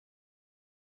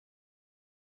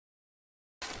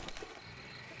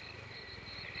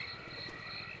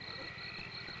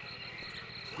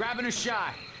Grabbing a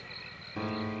shot.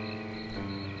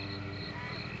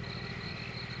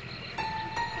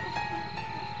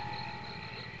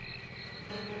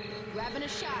 Grabbing a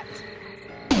shot.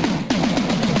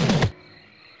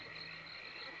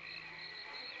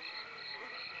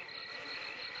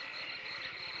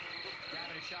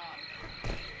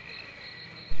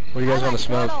 What do you guys want to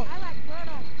smoke?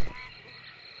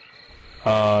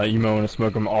 You might want to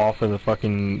smoke them off of the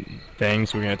fucking thing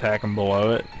so we can attack them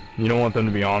below it. You don't want them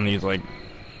to be on these, like,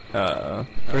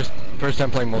 First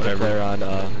time playing multiplayer on,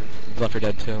 Left 4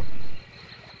 Dead 2.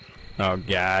 Oh,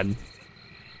 God.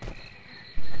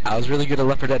 I was really good at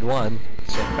Left 4 Dead 1,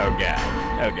 so... Oh,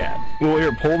 God. Oh, God. Well,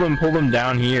 here, pull them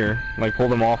down here. Like, pull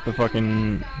them off the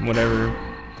fucking whatever.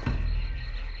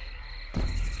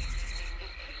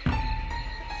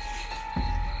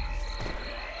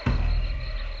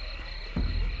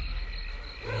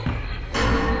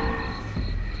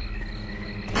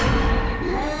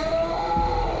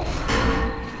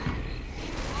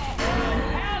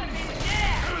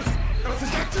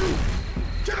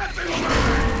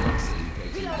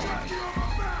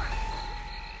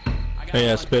 Oh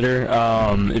yeah, spitter.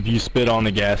 If you spit on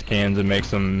the gas cans, it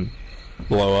makes them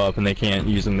blow up and they can't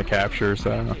use them to capture,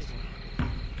 so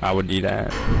I would do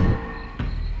that.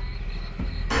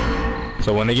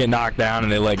 So when they get knocked down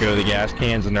and they let go of the gas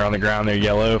cans and they're on the ground, they're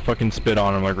yellow, fucking spit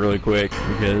on them like really quick,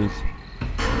 because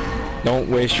don't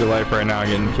waste your life right now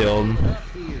getting killed.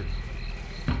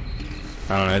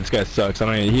 I don't know, this guy sucks. He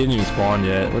didn't even spawn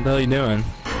yet. What the hell are you doing?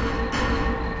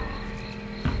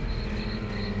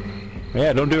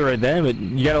 Yeah, don't do it right then, but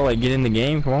you gotta like get in the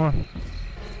game, come on.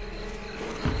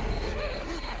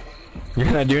 You're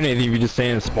not doing anything if you're just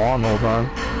staying in spawn the whole time.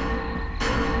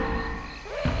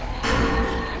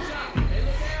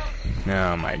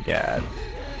 Oh my God.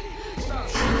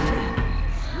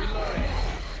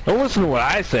 Don't listen to what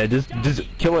I said, just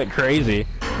kill it crazy.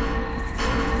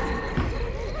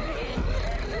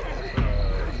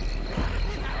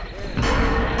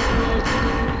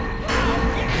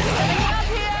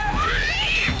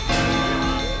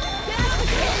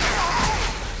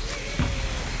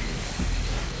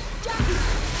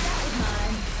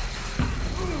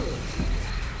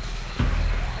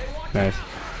 Nice.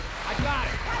 I got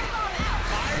it.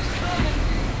 Fire's coming.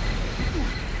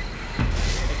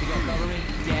 If you go cover me,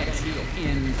 dead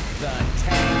in the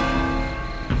tank.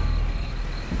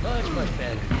 Much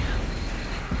better now.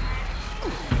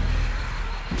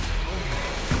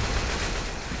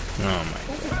 Oh my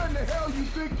God. Where in the hell you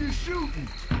think you're shooting?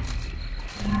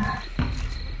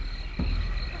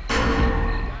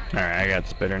 Alright, I got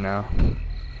spitter now.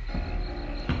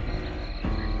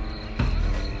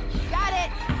 Got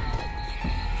it.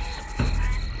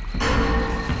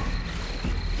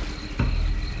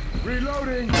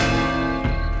 Reloading.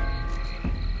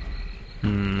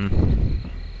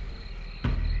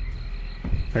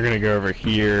 They're gonna go over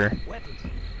here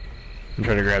and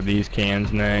try to grab these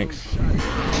cans next.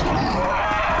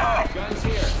 Guns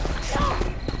here.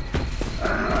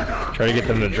 Try to get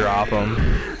them to drop them.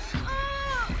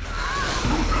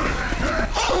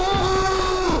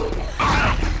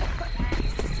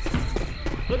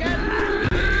 Look out!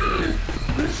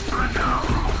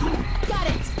 Got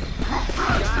it. Got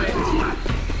it.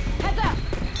 Heads up.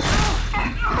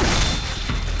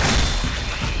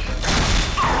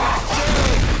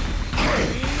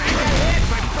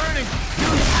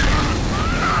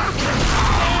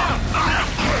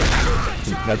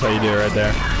 That's how you do it right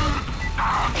there.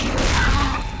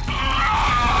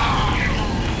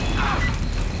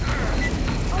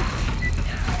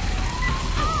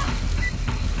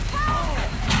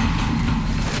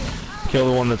 Kill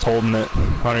the one that's holding it.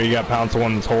 Hunter, you got to pounce the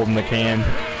one that's holding the can.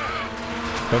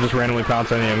 Don't just randomly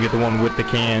pounce any of them. Get the one with the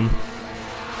can.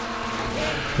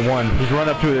 The one. He's run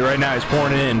up to it right now. He's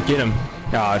pouring it in. Get him.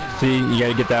 Ah, see? You got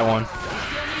to get that one.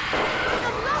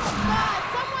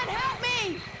 Someone help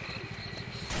me.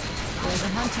 There's a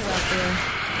hunter out there.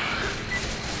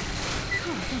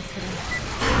 Oh, thanks for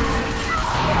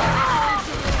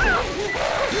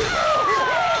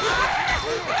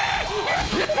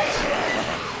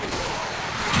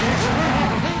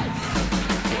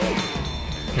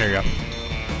Here you go.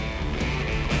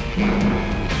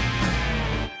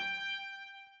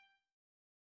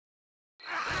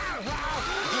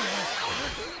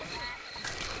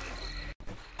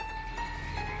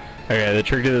 Okay, the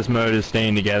trick to this mode is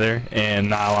staying together and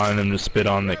not allowing them to spit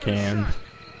on the cans.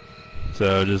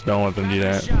 So just don't let them do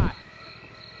that.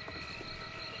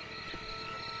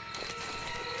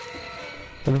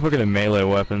 What the fuck are the melee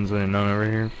weapons? There none over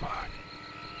here? Fuck.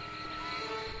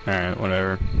 Alright,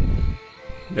 whatever.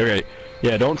 Okay,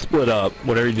 Yeah, don't split up.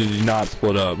 Whatever you do not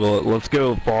split up. Well, let's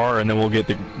go far, and then we'll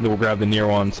grab the near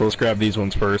ones. So let's grab these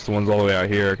ones first, the ones all the way out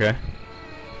here, okay?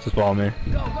 Just follow me.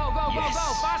 Go, go, go, yes. Go,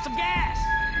 go! Find some gas!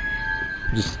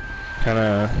 Just kind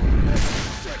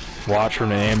of watch for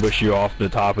them to ambush you off the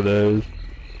top of those.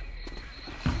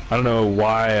 I don't know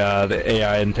why the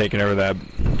AI hadn't taken over that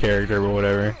character, but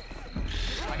whatever.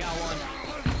 I got one.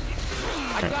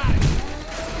 I got it.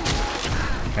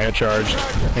 I got charged.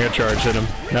 Hit him.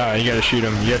 No, you gotta shoot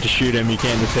him. You have to shoot him. You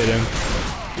can't just hit him.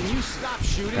 Can you stop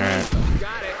shooting? Alright.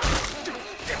 Got it.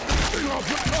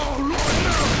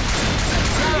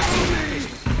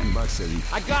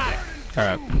 I got it.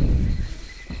 Alright.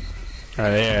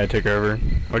 Alright, yeah, I took over.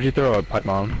 Why'd you throw a pipe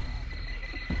bomb?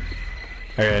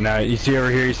 Okay, now you see over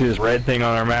here, you see this red thing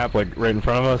on our map, like right in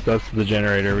front of us? That's the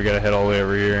generator. We gotta head all the way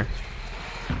over here.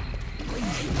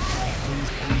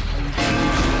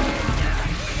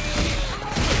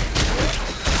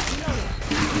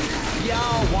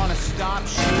 Y'all wanna stop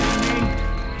shooting me?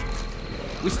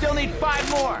 We still need 5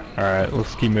 more. Alright,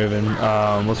 let's keep moving.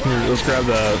 Let's grab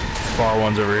the far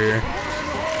ones over here.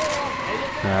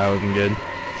 Yeah, looking good.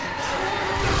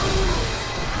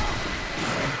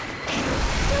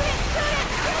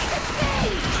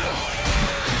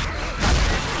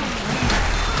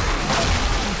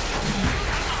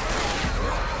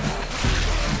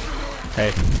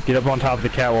 Hey, get up on top of the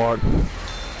catwalk.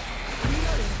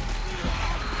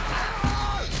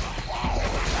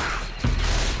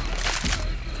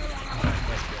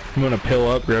 I'm gonna pill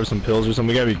up, grab some pills or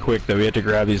something. We gotta be quick though. We have to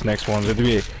grab these next ones. We have to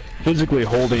be physically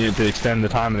holding it to extend the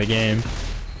time of the game.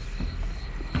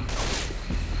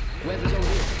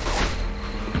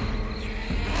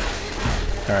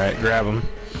 Alright, grab them.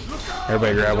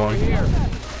 Everybody grab one.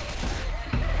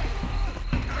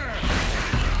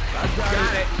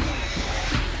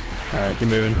 Alright, keep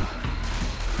moving.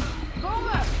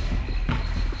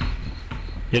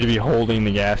 You have to be holding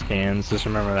the gas cans, just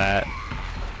remember that.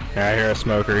 Yeah, I hear a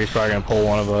smoker, he's probably gonna pull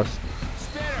one of us.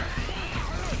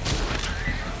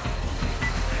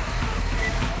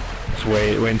 Just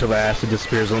wait until the acid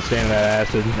disappears, don't stand in that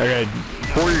acid. Okay,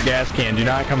 pour your gas can, do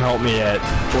not come help me yet.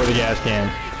 Pour the gas can.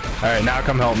 Alright, now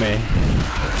come help me.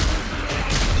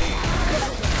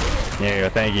 There you go,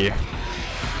 thank you.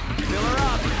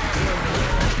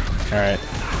 Alright.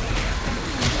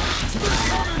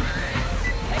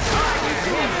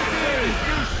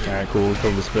 Alright, cool, we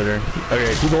killed the spitter.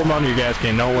 Okay, keep holding on to your gas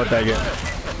can, don't let that get...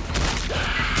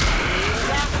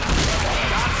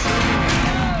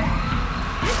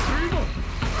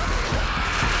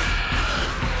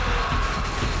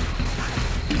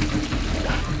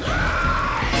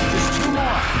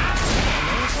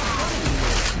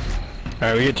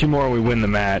 Alright, we get 2 more and we win the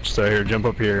match, so here, jump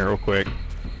up here real quick.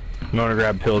 I'm going to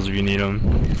grab pills if you need them.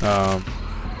 I'm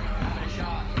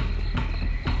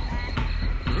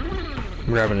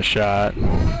grabbing a shot.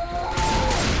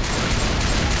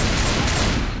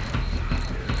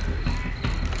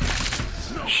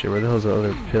 Shit, where the hell's the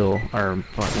other pill? Or,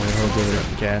 fuck, where the hell's the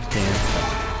other gas can?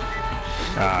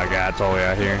 Ah, God, it's all the way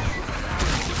out here.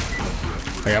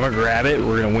 Okay, I'm gonna grab it.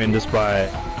 We're gonna win just by...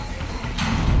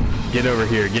 Get over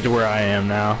here. Get to where I am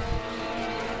now.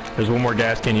 There's one more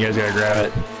gas can. You guys gotta grab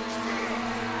it.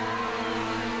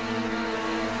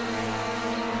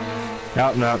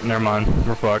 Oh, no, never mind.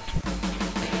 We're fucked.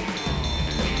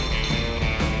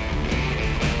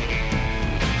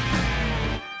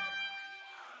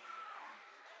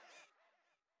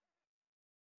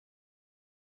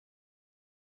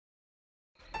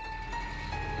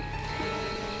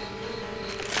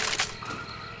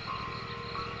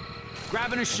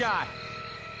 Grabbing a shot.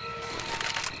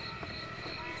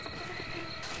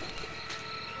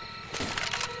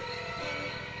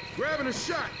 Grabbing a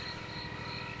shot.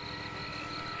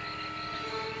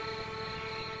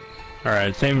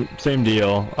 Alright, same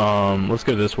deal. Let's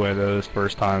go this way though, this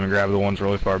first time, and grab the ones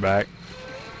really far back.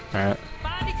 Alright.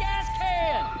 Find a gas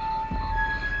can.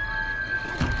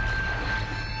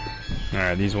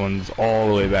 Alright, these ones all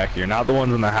the way back here. Not the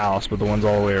ones in the house, but the ones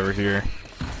all the way over here.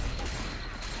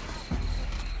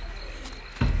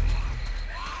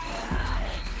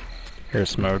 Here's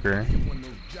a smoker.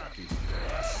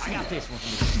 I got this one.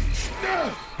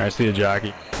 Alright, see the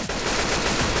jockey.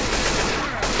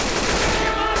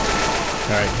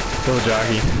 Alright, kill the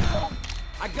jockey.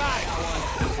 I got it.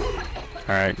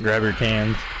 Alright, grab your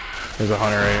cans. There's a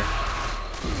hunter right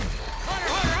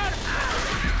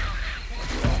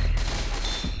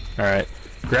here. Alright,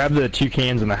 grab the 2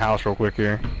 cans in the house real quick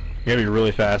here. You gotta be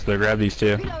really fast though, grab these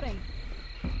 2.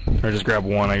 Or just grab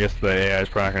one, I guess the AI is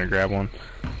probably not gonna grab one.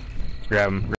 Grab them.